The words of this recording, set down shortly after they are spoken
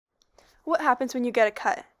What happens when you get a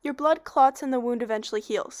cut? Your blood clots and the wound eventually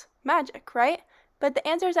heals. Magic, right? But the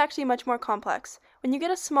answer is actually much more complex. When you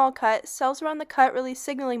get a small cut, cells around the cut release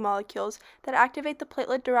signaling molecules that activate the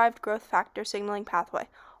platelet-derived growth factor signaling pathway,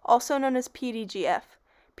 also known as PDGF.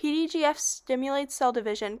 PDGF stimulates cell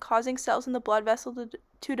division, causing cells in the blood vessel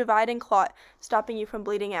to divide and clot, stopping you from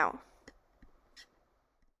bleeding out.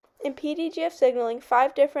 In PDGF signaling,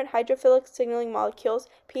 5 different hydrophilic signaling molecules,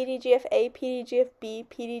 PDGF-A, PDGF-B,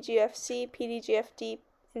 PDGF-C, PDGF-D,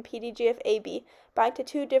 and PDGF-AB, bind to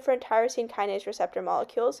 2 different tyrosine kinase receptor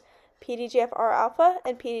molecules, PDGFR-alpha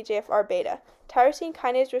and PDGFR-beta. Tyrosine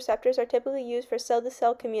kinase receptors are typically used for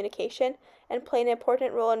cell-to-cell communication and play an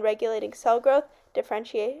important role in regulating cell growth,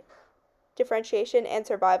 differentiation, and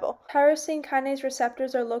survival. Tyrosine kinase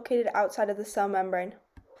receptors are located outside of the cell membrane.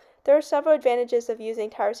 There are several advantages of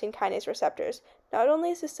using tyrosine kinase receptors. Not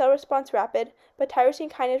only is the cell response rapid, but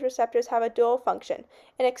tyrosine kinase receptors have a dual function,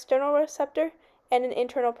 an external receptor and an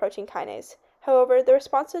internal protein kinase. However, the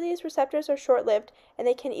response to these receptors are short-lived, and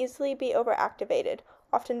they can easily be overactivated,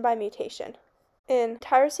 often by mutation. In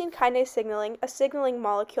tyrosine kinase signaling, a signaling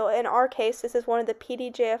molecule, in our case this is one of the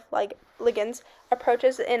PDGF ligands,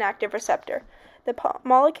 approaches the inactive receptor. The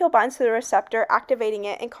molecule binds to the receptor, activating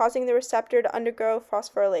it and causing the receptor to undergo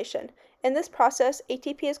phosphorylation. In this process,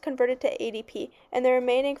 ATP is converted to ADP, and the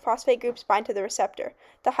remaining phosphate groups bind to the receptor.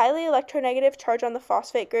 The highly electronegative charge on the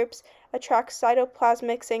phosphate groups attracts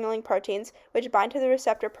cytoplasmic signaling proteins, which bind to the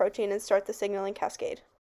receptor protein and start the signaling cascade.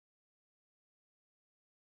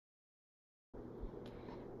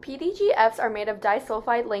 PDGFs are made of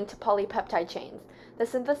disulfide-linked polypeptide chains. The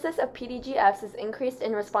synthesis of PDGFs is increased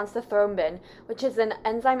in response to thrombin, which is an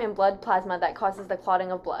enzyme in blood plasma that causes the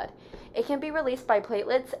clotting of blood. It can be released by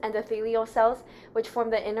platelets, endothelial cells, which form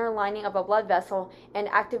the inner lining of a blood vessel, and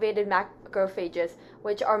activated macrophages,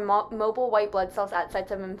 which are mobile white blood cells at sites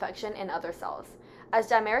of infection in other cells. As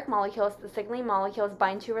dimeric molecules, the signaling molecules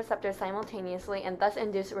bind to receptors simultaneously and thus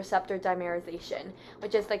induce receptor dimerization,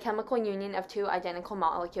 which is the chemical union of 2 identical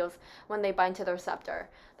molecules when they bind to the receptor.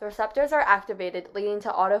 The receptors are activated, leading to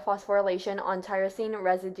autophosphorylation on tyrosine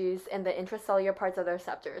residues in the intracellular parts of the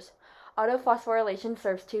receptors. Autophosphorylation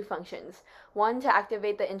serves 2 functions: 1, to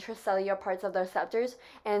activate the intracellular parts of the receptors,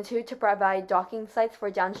 and 2, to provide docking sites for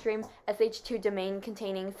downstream SH2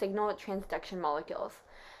 domain-containing signal transduction molecules.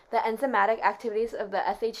 The enzymatic activities of the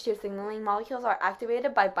SH2 signaling molecules are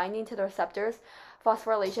activated by binding to the receptors,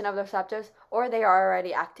 phosphorylation of the receptors, or they are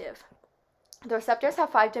already active. The receptors have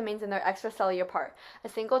 5 domains in their extracellular part: a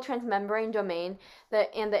single transmembrane domain,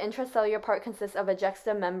 and the intracellular part consists of a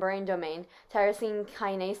juxtamembrane domain, tyrosine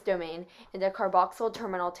kinase domain, and a carboxyl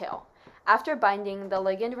terminal tail. After binding, the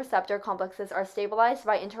ligand-receptor complexes are stabilized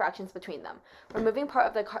by interactions between them. Removing part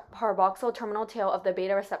of the carboxyl terminal tail of the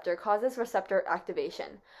beta receptor causes receptor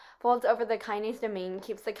activation. Folds over the kinase domain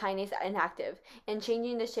keeps the kinase inactive, and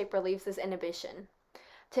changing the shape relieves this inhibition.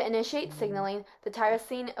 To initiate signaling, the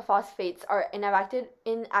tyrosine phosphates are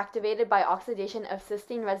inactivated by oxidation of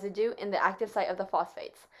cysteine residue in the active site of the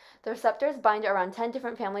phosphates. The receptors bind around 10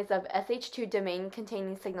 different families of SH2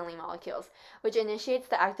 domain-containing signaling molecules, which initiates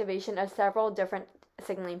the activation of several different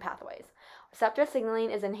signaling pathways. Receptor signaling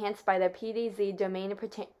is enhanced by the PDZ domain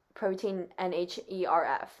protein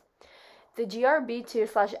NHERF. The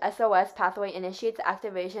GRB2/SOS pathway initiates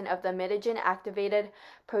activation of the mitogen-activated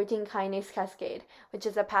protein kinase cascade, which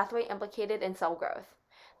is a pathway implicated in cell growth.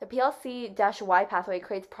 The PLC-Y pathway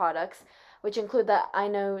creates products, which include the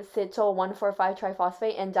inositol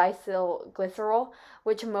 1,4,5-triphosphate and disylglycerol,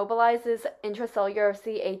 which mobilizes intracellular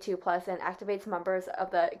CA2+ and activates members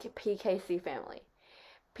of the PKC family.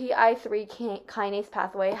 PI3 kinase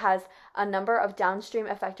pathway has a number of downstream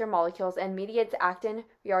effector molecules and mediates actin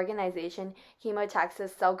reorganization,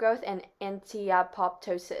 chemotaxis, cell growth, and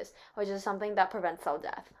anti-apoptosis, which is something that prevents cell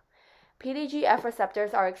death. PDGF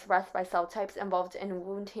receptors are expressed by cell types involved in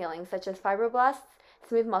wound healing, such as fibroblasts,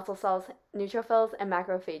 smooth muscle cells, neutrophils, and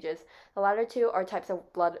macrophages. The latter 2 are types of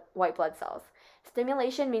white blood cells.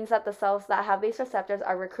 Stimulation means that the cells that have these receptors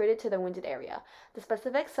are recruited to the wounded area. The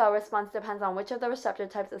specific cell response depends on which of the receptor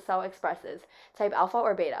types the cell expresses, type alpha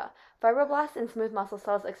or beta. Fibroblasts and smooth muscle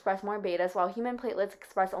cells express more betas, while human platelets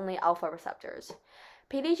express only alpha receptors.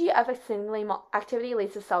 PDGF signaling activity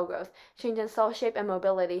leads to cell growth, change in cell shape and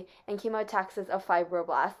mobility, and chemotaxis of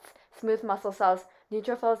fibroblasts, smooth muscle cells,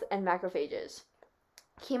 neutrophils, and macrophages.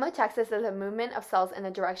 Chemotaxis is a movement of cells in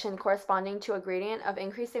a direction corresponding to a gradient of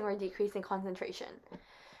increasing or decreasing concentration.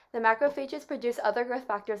 The macrophages produce other growth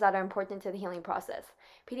factors that are important to the healing process.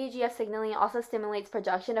 PDGF signaling also stimulates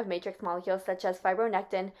production of matrix molecules such as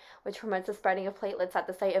fibronectin, which promotes the spreading of platelets at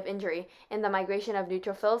the site of injury, and the migration of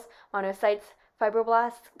neutrophils, monocytes,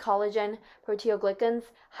 fibroblasts, collagen, proteoglycans,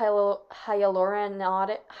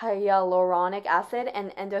 hyaluronic acid,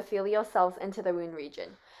 and endothelial cells into the wound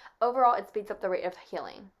region. Overall, it speeds up the rate of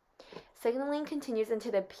healing. Signaling continues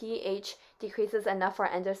until the pH decreases enough for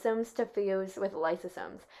endosomes to fuse with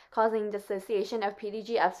lysosomes, causing dissociation of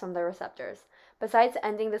PDGFs from the receptors. Besides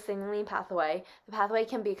ending the signaling pathway, the pathway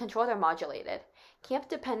can be controlled or modulated.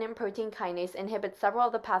 CAMP-dependent protein kinase inhibits several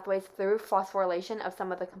of the pathways through phosphorylation of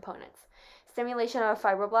some of the components. Stimulation of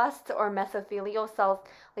fibroblasts or mesothelial cells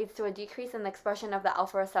leads to a decrease in the expression of the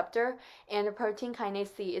alpha receptor, and protein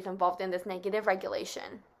kinase C is involved in this negative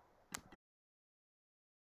regulation.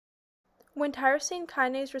 When tyrosine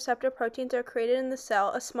kinase receptor proteins are created in the cell,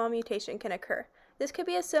 a small mutation can occur. This could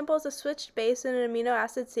be as simple as a switched base in an amino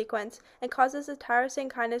acid sequence and causes the tyrosine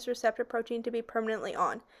kinase receptor protein to be permanently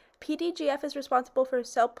on. PDGF is responsible for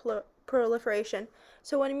cell proliferation,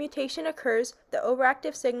 so when a mutation occurs, the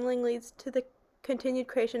overactive signaling leads to the continued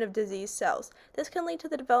creation of diseased cells. This can lead to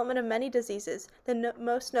the development of many diseases, the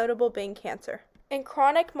most notable being cancer. In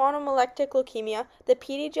chronic monomolectic leukemia, the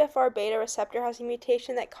PDGFR beta receptor has a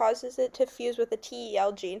mutation that causes it to fuse with a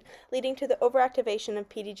TEL gene, leading to the overactivation of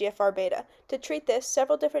PDGFR beta. To treat this,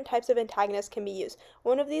 several different types of antagonists can be used.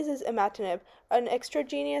 One of these is imatinib, an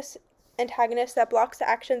extragenous antagonist that blocks the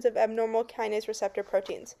actions of abnormal kinase receptor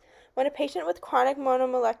proteins. When a patient with chronic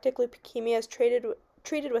monomolectic leukemia is treated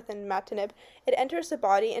with imatinib, it enters the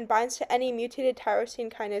body and binds to any mutated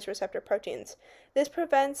tyrosine kinase receptor proteins. This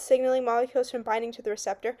prevents signaling molecules from binding to the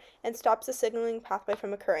receptor and stops the signaling pathway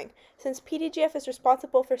from occurring. Since PDGF is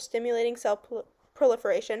responsible for stimulating cell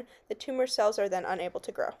proliferation, the tumor cells are then unable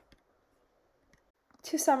to grow.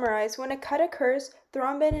 To summarize, when a cut occurs,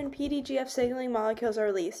 thrombin and PDGF signaling molecules are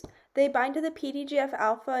released. They bind to the PDGF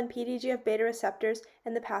alpha and PDGF beta receptors,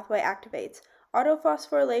 and the pathway activates.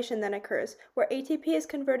 Autophosphorylation then occurs, where ATP is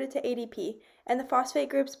converted to ADP, and the phosphate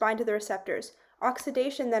groups bind to the receptors.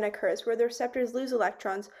 Oxidation then occurs, where the receptors lose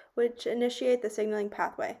electrons, which initiate the signaling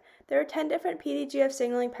pathway. There are 10 different PDGF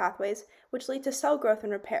signaling pathways, which lead to cell growth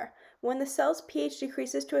and repair. When the cell's pH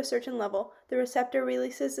decreases to a certain level, the receptor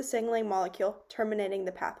releases the signaling molecule, terminating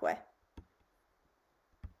the pathway.